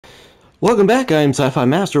Welcome back, I'm SyFy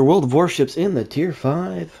Master, World of Warships in the Tier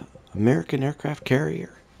 5 American aircraft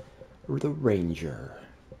carrier, the Ranger.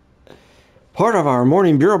 Part of our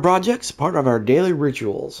morning bureau projects, part of our daily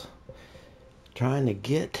rituals. Trying to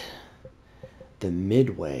get the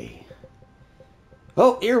midway.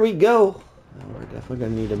 Oh, here we go. Oh, we're definitely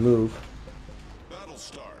going to need to move. Battle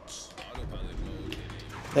starts.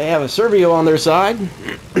 They have a Servio on their side.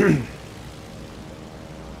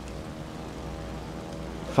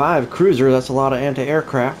 5 cruiser, that's a lot of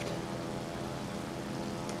anti-aircraft.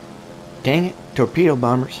 Dang it, torpedo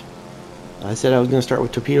bombers. I said I was going to start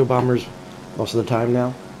with torpedo bombers most of the time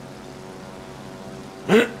now.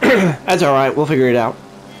 That's alright, we'll figure it out.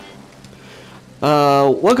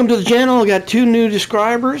 Welcome to the channel. We got 2 new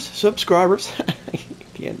subscribers.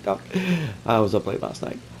 Can't talk. I was up late last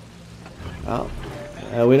night. Oh,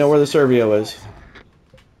 we know where the Servio is.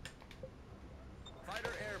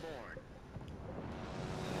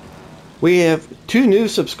 We have 2 new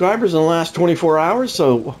subscribers in the last 24 hours,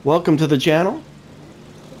 so welcome to the channel.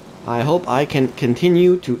 I hope I can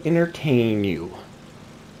continue to entertain you.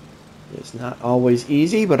 It's not always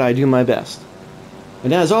easy, but I do my best.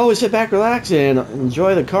 And as always, sit back, relax, and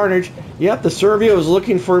enjoy the carnage. Yep, the Servio is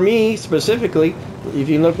looking for me, specifically. If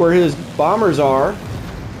you look where his bombers are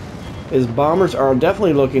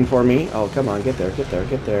definitely looking for me. Oh, come on, get there, get there,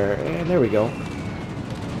 get there. And there we go.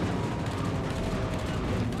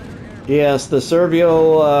 Yes, the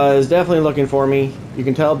Servio is definitely looking for me. You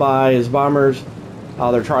can tell by his bombers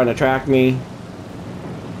how they're trying to track me.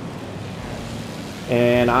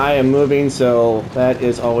 And I am moving, so that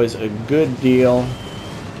is always a good deal.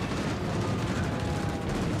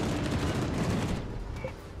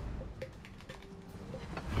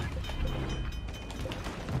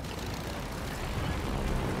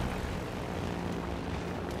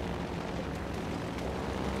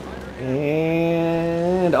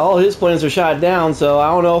 And all his planes are shot down, so I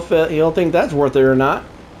don't know if he'll think that's worth it or not.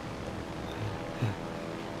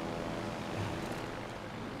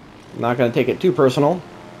 I'm not going to take it too personal.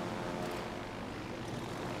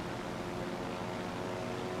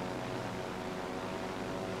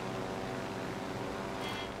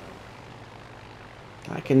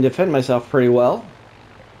 I can defend myself pretty well.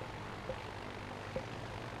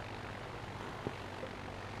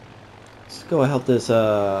 Let's go help this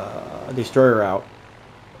destroyer out.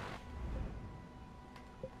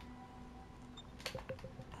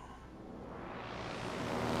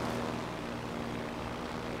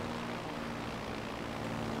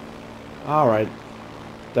 Alright,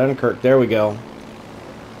 Dunkirk, there we go.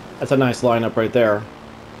 That's a nice lineup right there.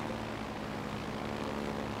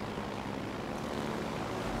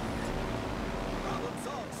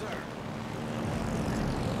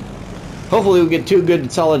 Hopefully we'll get 2 good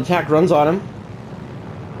solid attack runs on him.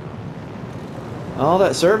 Oh,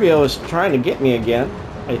 that Servio is trying to get me again,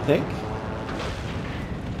 I think.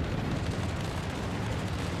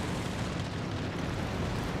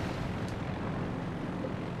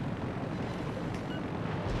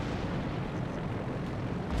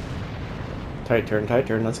 Tight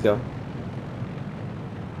turn, let's go.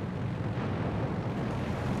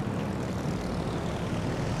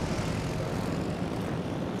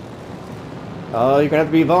 Oh, you're going to have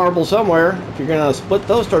to be vulnerable somewhere. If you're going to split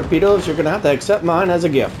those torpedoes, you're going to have to accept mine as a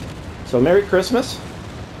gift. So, Merry Christmas.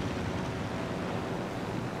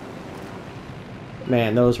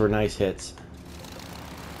 Man, those were nice hits.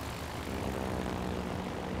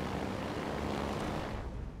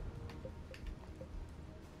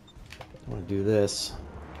 I want to do this.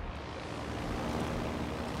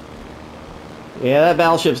 Yeah, that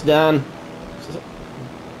battleship's done.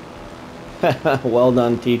 Well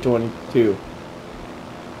done, T-22.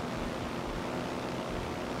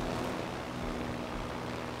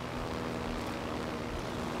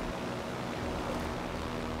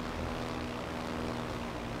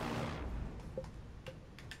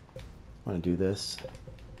 I want to do this.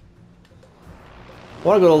 I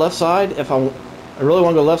want to go to the left side. I really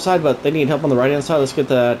want to go left side, but they need help on the right hand side. Let's get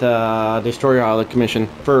that destroyer out of the commission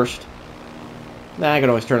first. Nah, I can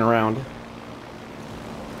always turn around.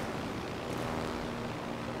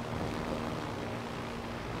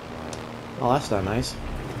 Oh, that's not nice.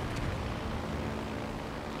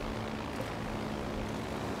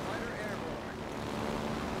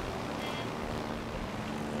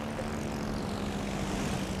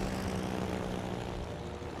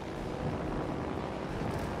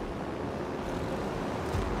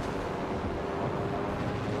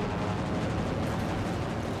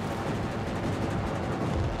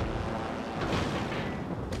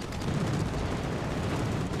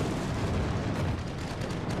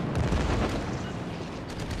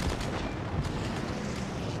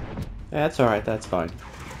 That's alright, that's fine.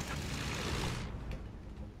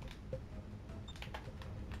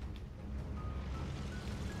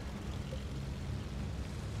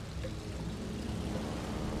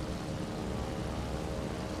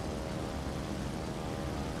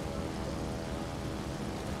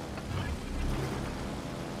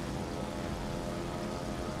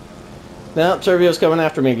 No, Servio's coming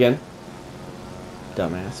after me again.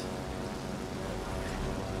 Dumbass.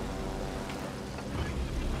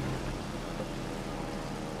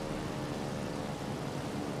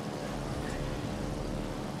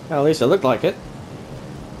 Well, at least it looked like it.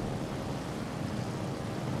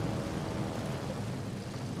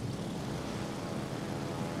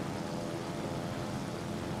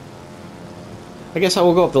 I guess I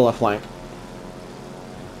will go up the left flank.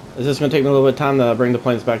 It's just going to take me a little bit of time to bring the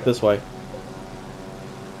planes back this way.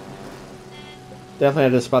 Definitely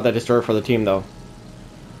had to spot that destroyer for the team, though.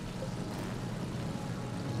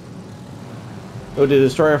 Oh, did the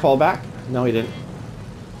destroyer fall back? No, he didn't.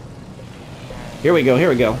 Here we go, here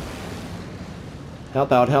we go.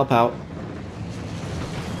 Help out, help out.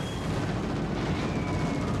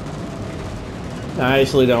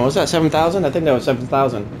 Nicely done. Was that 7,000? I think that was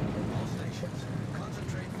 7,000.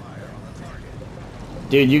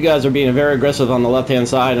 Dude, you guys are being very aggressive on the left-hand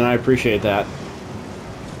side, and I appreciate that.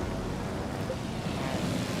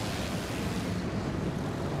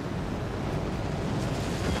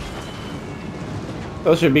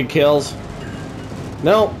 Those should be kills.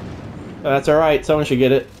 No, that's alright. Someone should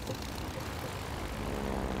get it.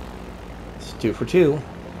 It's 2 for 2.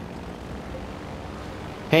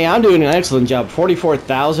 Hey, I'm doing an excellent job.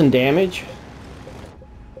 44,000 damage.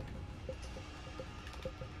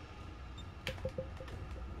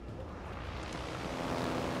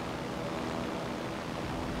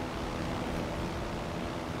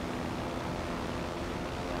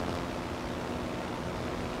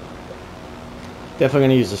 Definitely going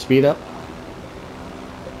to use the speed up.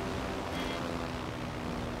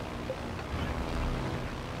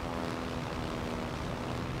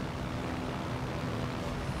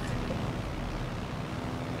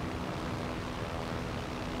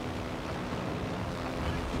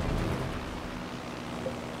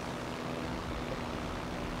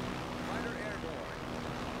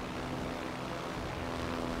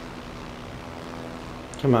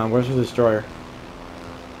 Come on, where's the destroyer?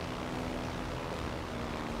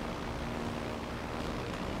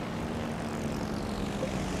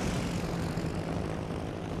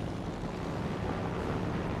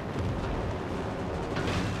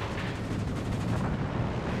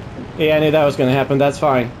 Yeah, I knew that was going to happen. That's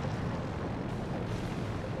fine.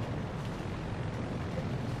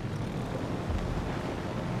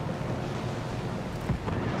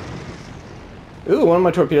 Ooh, one of my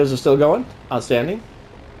torpedoes is still going. Outstanding.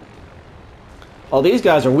 Oh, these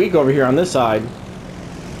guys are weak over here on this side.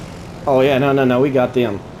 Oh, yeah, no, we got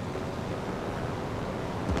them.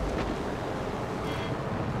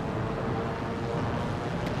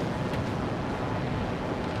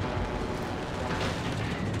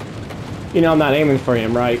 You know I'm not aiming for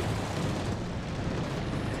him, right?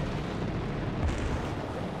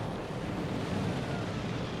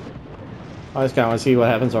 I just kind of want to see what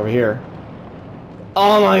happens over here.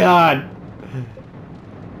 Oh my god!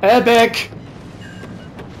 Epic!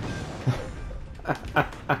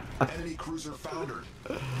 Enemy cruiser foundered.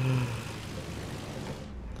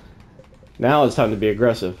 Now it's time to be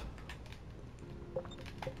aggressive.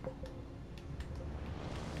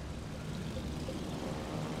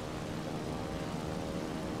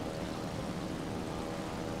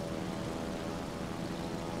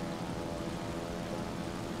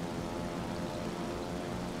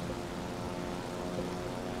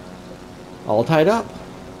 All tied up.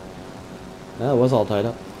 Yeah, it was all tied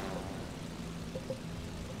up.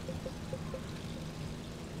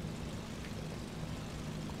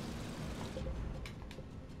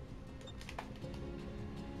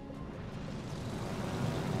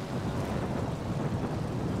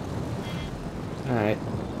 Alright.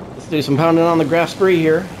 Let's do some pounding on the graph spree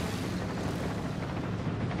here.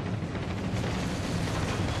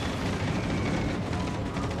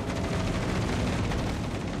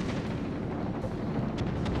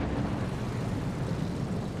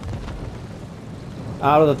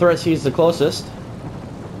 Out of the threats, he's the closest.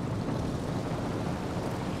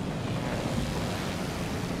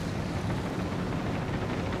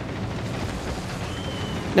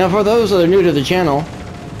 Now, for those that are new to the channel,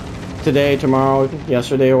 today, tomorrow,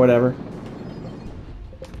 yesterday, or whatever,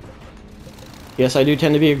 yes, I do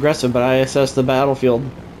tend to be aggressive, but I assess the battlefield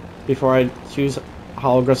before I choose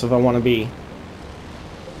how aggressive I want to be.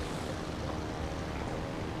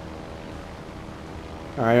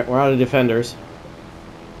 Alright, Alright, we're out of defenders.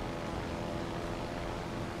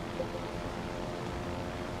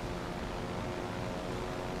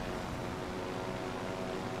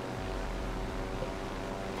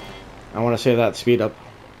 I want to save that speed up.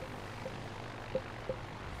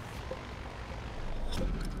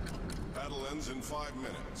 Battle ends in 5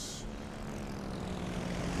 minutes.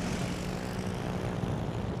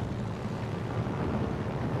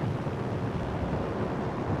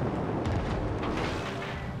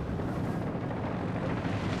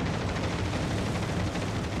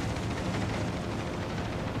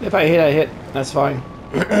 If I hit, I hit. That's fine.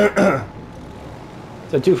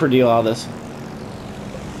 It's a 2 for deal, all this.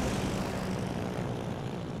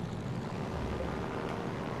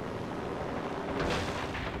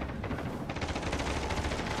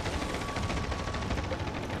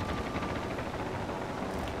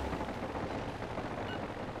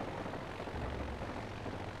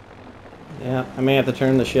 Yeah, I may have to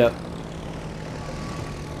turn the ship.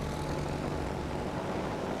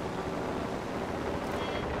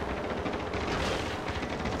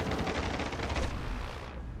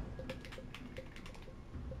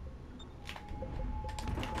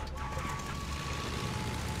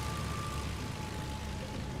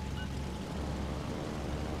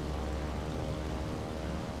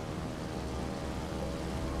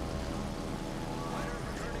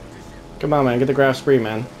 Come on, man, get the graph spree,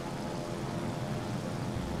 man.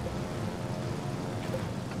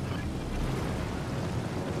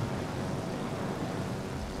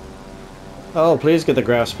 Oh, please get the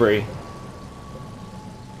graph spree.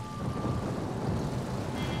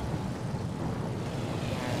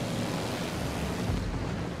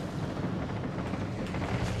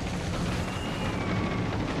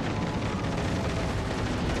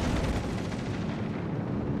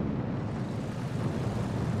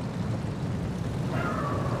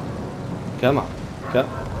 Come on. Come.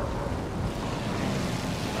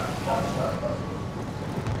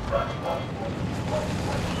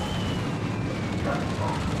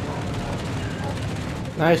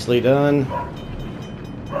 Nicely done.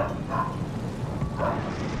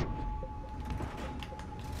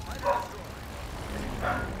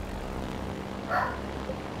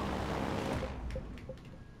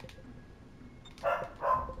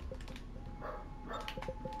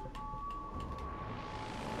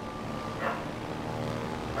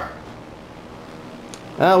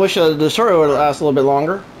 I wish the story would last a little bit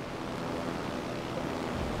longer.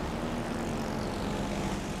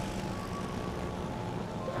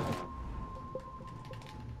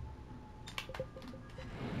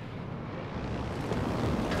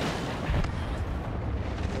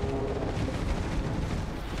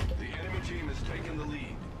 The enemy team has taken the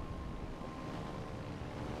lead.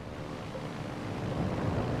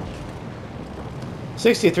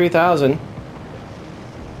 $63,000.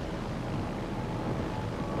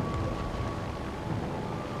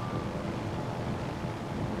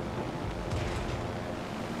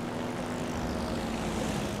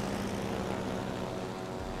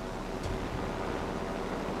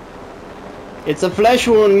 It's a flesh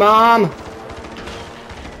wound, Mom!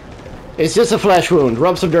 It's just a flesh wound.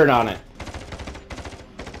 Rub some dirt on it.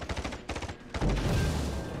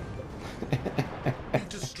 You've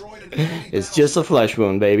destroyed an enemy It's just a flesh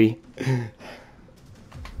wound, baby.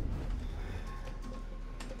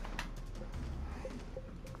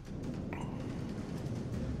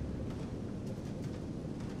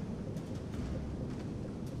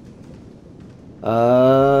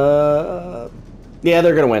 Yeah,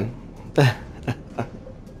 they're gonna win.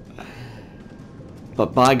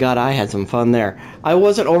 But by God, I had some fun there. I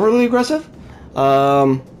wasn't overly aggressive.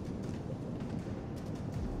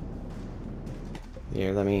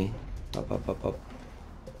 Here, let me up.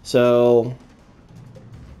 So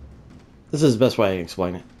this is the best way I can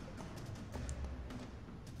explain it.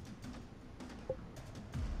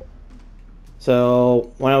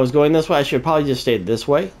 So when I was going this way, I should probably just stayed this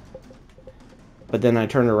way. But then I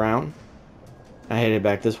turned around. I headed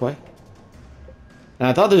back this way. And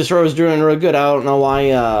I thought the destroyer was doing real good. I don't know why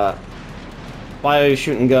he was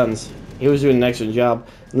shooting guns. He was doing an excellent job.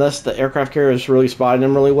 Unless the aircraft carriers really spotted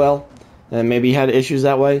him really well. And maybe he had issues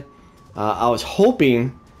that way. I was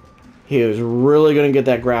hoping he was really going to get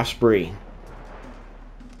that graph spree.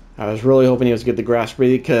 I was really hoping he was going to get the graph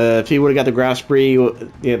spree. Because if he would have got the graph spree,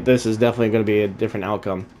 yeah, this is definitely going to be a different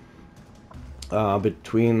outcome.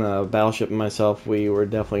 Between the battleship and myself, we were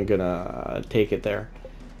definitely going to take it there.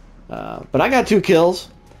 But I got 2 kills.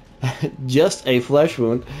 Just a flesh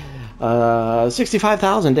wound.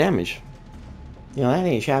 65,000 damage. You know, that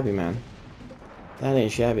ain't shabby, man. That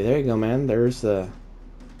ain't shabby. There you go, man. There's a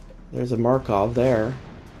Markov there.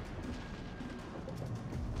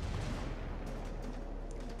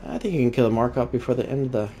 I think you can kill the Markov before the end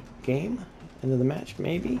of the game. End of the match,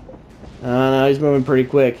 maybe? No, he's moving pretty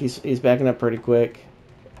quick. He's backing up pretty quick.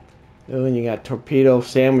 Oh, and you got torpedo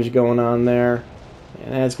sandwich going on there.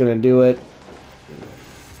 And that's going to do it.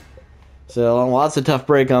 So, lots of tough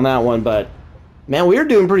break on that one, but... Man, we were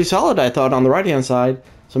doing pretty solid, I thought, on the right-hand side.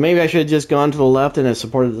 So maybe I should have just gone to the left and have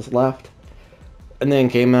supported this left. And then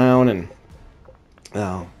came out and...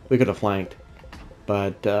 Oh, we could have flanked.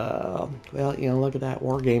 But, well, you know, look at that.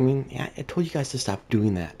 Wargaming. Yeah, I told you guys to stop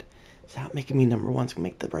doing that. Stop making me number one. It's going to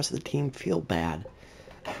make the rest of the team feel bad.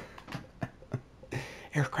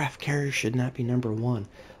 Aircraft carriers should not be number one.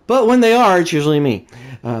 But when they are, it's usually me.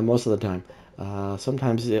 Most of the time.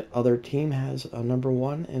 Sometimes the other team has a number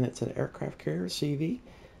one, and it's an aircraft carrier, CV.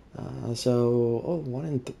 One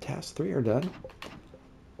and task 3 are done.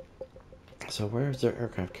 So where's their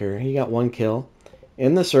aircraft carrier? He got 1 kill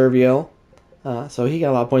in the Servio. So he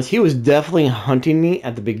got a lot of points. He was definitely hunting me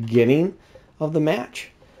at the beginning of the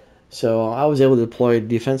match. So I was able to deploy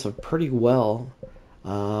defensive pretty well.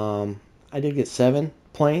 I did get 7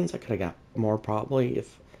 planes. I could have got more probably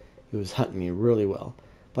if he was hunting me really well.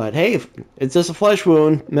 But hey, it's just a flesh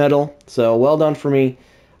wound medal, so well done for me.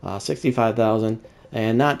 65,000,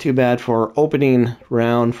 and not too bad for opening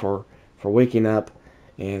round for waking up.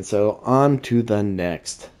 And so on to the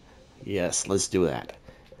next. Yes, let's do that.